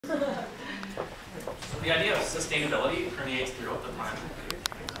So the idea of sustainability permeates throughout the plan,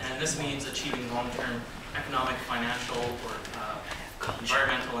 and this means achieving long-term economic, financial, or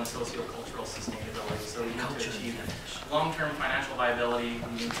environmental and socio-cultural sustainability. So we need to achieve long-term financial viability.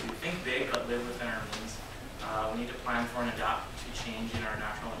 We need to think big but live within our means. We need to plan for and adapt to change in our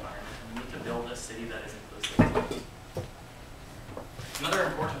natural environment. And we need to build a city that is inclusive. Another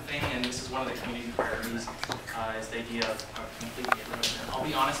important thing, and this is one of the community priorities, is the idea of complete neighborhood. And I'll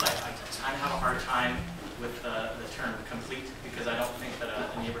be honest, I kind of have a hard time with the term complete, because I don't think that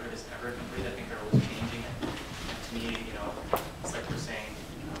a neighborhood is ever complete. I think they're always changing. And to me, you know, it's like we're saying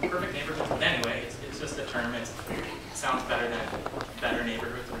perfect neighborhoods. But anyway, it's just a term. It sounds better than better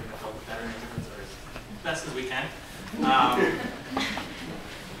neighborhoods. We're going to build better neighborhoods or as best as we can.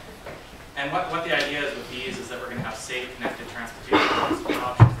 And what the idea is with these is that we're going to have safe, connected transportation options for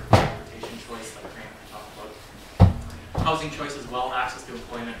transportation choice, like Graham talked about. Housing choice as well, access to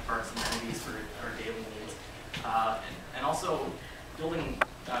employment, parks, and amenities for our daily needs. And also building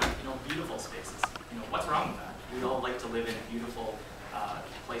beautiful spaces. You know, what's wrong with that? We all like to live in beautiful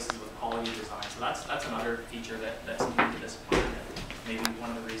places with quality design. So that's another feature that's new to this plan, and maybe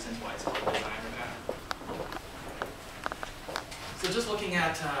one of the reasons why it's called design urbanity. So just looking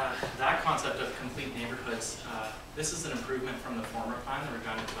at that concept of complete neighborhoods, this is an improvement from the former plan, the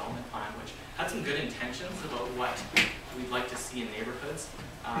Urbanity Development Plan, which had some good intentions about what we'd like to see in neighborhoods,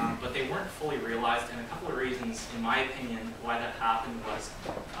 but they weren't fully realized. And a couple of reasons, in my opinion, why that happened was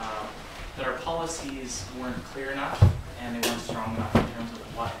that our policies weren't clear enough and they weren't strong enough in terms of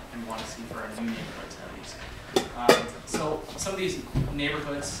what we want to see for our new neighborhoods at least. So some of these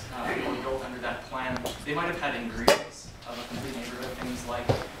neighborhoods that were built under that plan, they might have had ingredients of a complete neighborhood, things like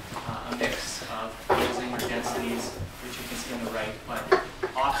a mix of housing or densities, which you can see on the right, but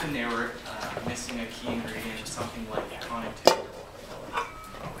often they were missing a key ingredient, something like connectivity.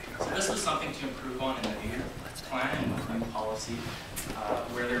 So this was something to improve on in the new plan and with new policy,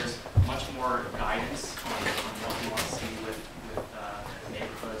 where there's much more guidance on what we want to see with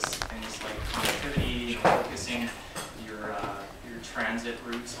neighborhoods, things like connectivity, focusing your transit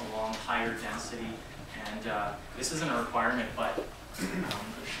routes along higher density. And this isn't a requirement, but the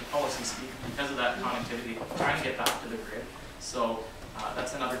policy speaks because of that connectivity, trying to get back to the grid. So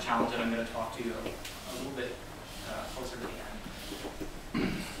that's another challenge that I'm going to talk to you a little bit closer to the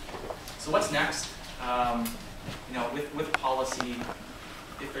end. So what's next? With policy,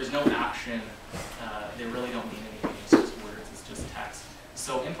 if there's no action, they really don't mean anything. It's just words, it's just text.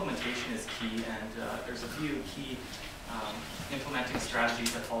 So implementation is key, and there's a few key implementing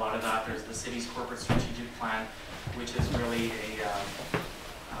strategies that fall out of that. There's the city's corporate strategic plan, which is really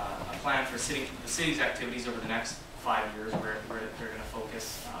a plan for the city's activities over the next 5 years, where they're going to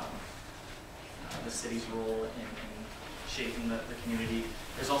focus the city's role in shaping the community.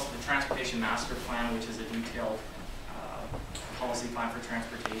 There's also the transportation master plan, which is a detailed policy plan for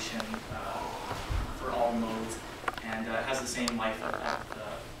transportation for all modes, and has the same life of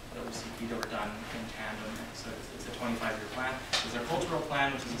the OCP that were done in tandem. So it's a 25-year plan. There's our cultural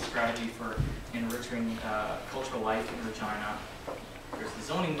plan, which is a strategy for enriching cultural life in Regina. There's the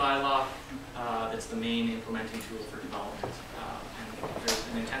zoning bylaw, that's the main implementing tool for development. And there's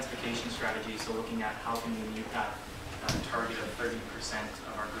an intensification strategy, so looking at how can we meet that target of 30%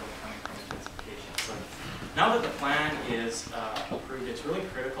 of our growth coming from intensification. So now that the plan is approved, it's really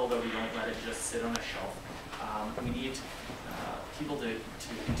critical that we don't let it just sit on a shelf. We need people to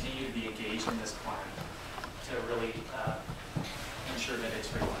continue to be engaged in this plan to really ensure that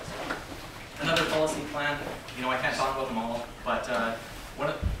it's realized. Another policy plan, I can't talk about them all, but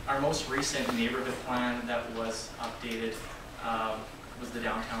our most recent neighborhood plan that was updated was the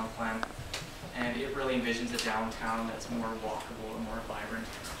downtown plan. And it really envisions a downtown that's more walkable and more vibrant.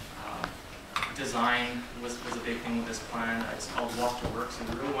 Design was a big thing with this plan. It's called Walk to Work, so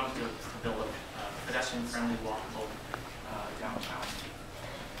we really wanted to build a pedestrian-friendly, walkable downtown.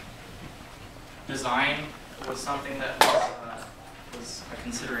 Design was something that was a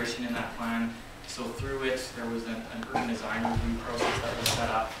consideration in that plan. So through it, there was an urban design review process that was set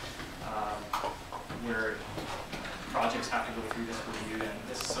up where projects have to go through this review.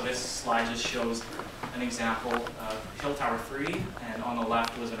 And this slide just shows an example of Hill Tower 3, and on the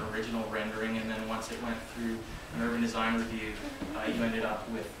left was an original rendering, and then once it went through an urban design review, you ended up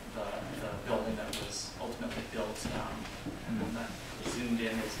with the building that was ultimately built, and then that zoomed in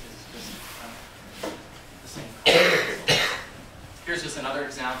is just the same. Here's just another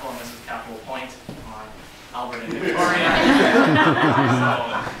example, and this is Capitol Point on Albert and Victoria.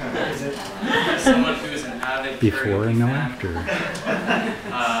 So, someone who is an avid before and fan, after.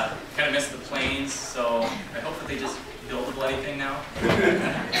 Kind of missed the planes, so I hope that they just buildable anything now.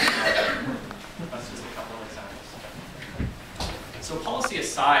 That's just a couple of examples. So policy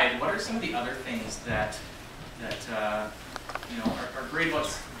aside, what are some of the other things that you know, are great about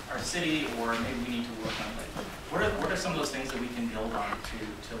our city, or maybe we need to work on? Like, what are some of those things that we can build on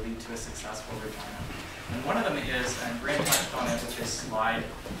to lead to a successful Regina? And one of them is, and Graham touched on it with this slide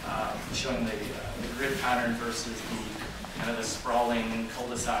showing the grid pattern versus the kind of the sprawling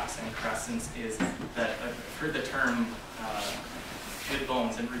cul-de-sacs and crescents, is that I've heard the term good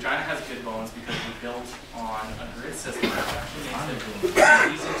bones, and Regina has good bones because we built on a grid system that actually makes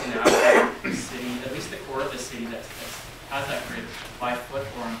it easy to navigate the city, at least the core of the city that has that grid by foot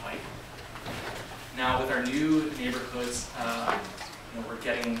or on bike. Now with our new neighborhoods, you know, we're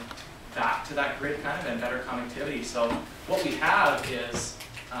getting back to that grid kind of and better connectivity. So what we have is,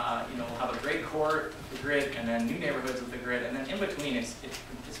 you know, we'll have a great core, the grid, and then new neighborhoods with the grid, and then in between, it's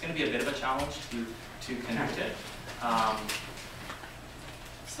going to be a bit of a challenge to connect it.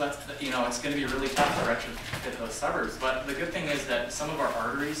 So that's, you know, it's going to be really tough to retrofit those suburbs. But the good thing is that some of our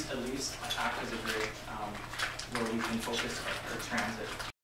arteries, at least, act as a grid where we can focus our transit.